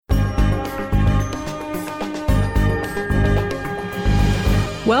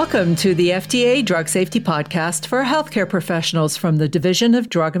Welcome to the FDA Drug Safety Podcast for healthcare professionals from the Division of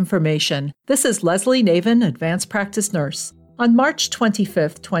Drug Information. This is Leslie Navin, Advanced Practice Nurse. On March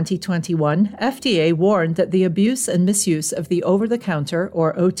 25, 2021, FDA warned that the abuse and misuse of the over-the-counter,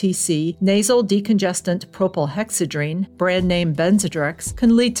 or OTC, nasal decongestant propylhexedrine, brand name Benzedrex,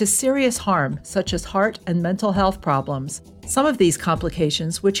 can lead to serious harm, such as heart and mental health problems. Some of these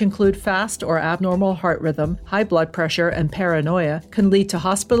complications, which include fast or abnormal heart rhythm, high blood pressure, and paranoia, can lead to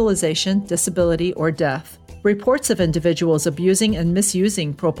hospitalization, disability, or death. Reports of individuals abusing and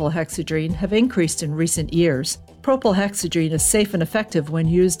misusing propylhexedrine have increased in recent years. Propylhexedrine is safe and effective when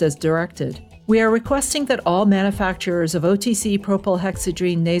used as directed. We are requesting that all manufacturers of OTC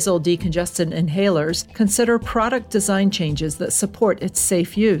propylhexedrine nasal decongestant inhalers consider product design changes that support its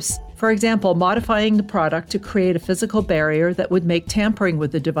safe use. For example, modifying the product to create a physical barrier that would make tampering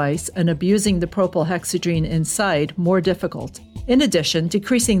with the device and abusing the propylhexedrine inside more difficult. In addition,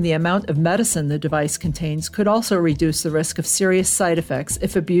 decreasing the amount of medicine the device contains could also reduce the risk of serious side effects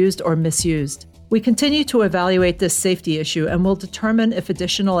if abused or misused. We continue to evaluate this safety issue and will determine if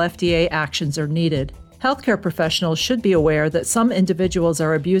additional FDA actions are needed. Healthcare professionals should be aware that some individuals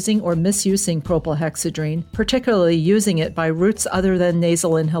are abusing or misusing propylhexedrine, particularly using it by routes other than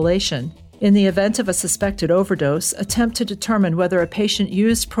nasal inhalation. In the event of a suspected overdose, attempt to determine whether a patient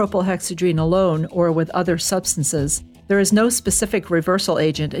used propylhexedrine alone or with other substances. There is no specific reversal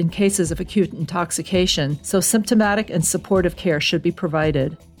agent in cases of acute intoxication, so symptomatic and supportive care should be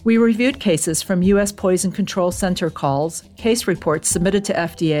provided. We reviewed cases from U.S. Poison Control Center calls, case reports submitted to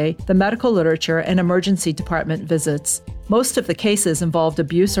FDA, the medical literature, and emergency department visits. Most of the cases involved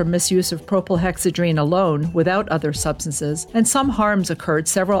abuse or misuse of propylhexedrine alone without other substances, and some harms occurred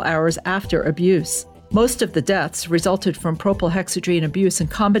several hours after abuse. Most of the deaths resulted from propylhexedrine abuse in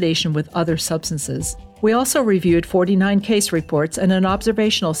combination with other substances. We also reviewed 49 case reports and an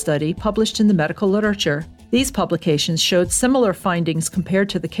observational study published in the medical literature. These publications showed similar findings compared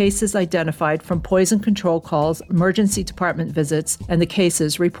to the cases identified from poison control calls, emergency department visits, and the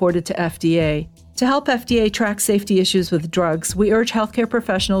cases reported to FDA. To help FDA track safety issues with drugs, we urge healthcare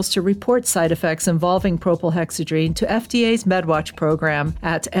professionals to report side effects involving propylhexedrine to FDA's MedWatch program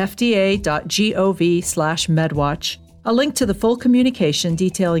at fda.gov/medwatch. A link to the full communication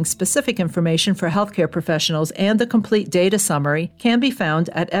detailing specific information for healthcare professionals and the complete data summary can be found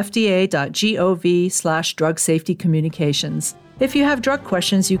at fda.gov/drug-safety-communications. If you have drug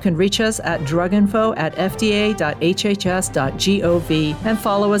questions, you can reach us at druginfo@fda.hhs.gov and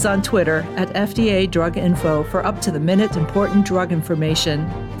follow us on Twitter at FDA Drug Info for up-to-the-minute important drug information.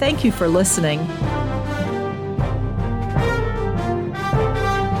 Thank you for listening.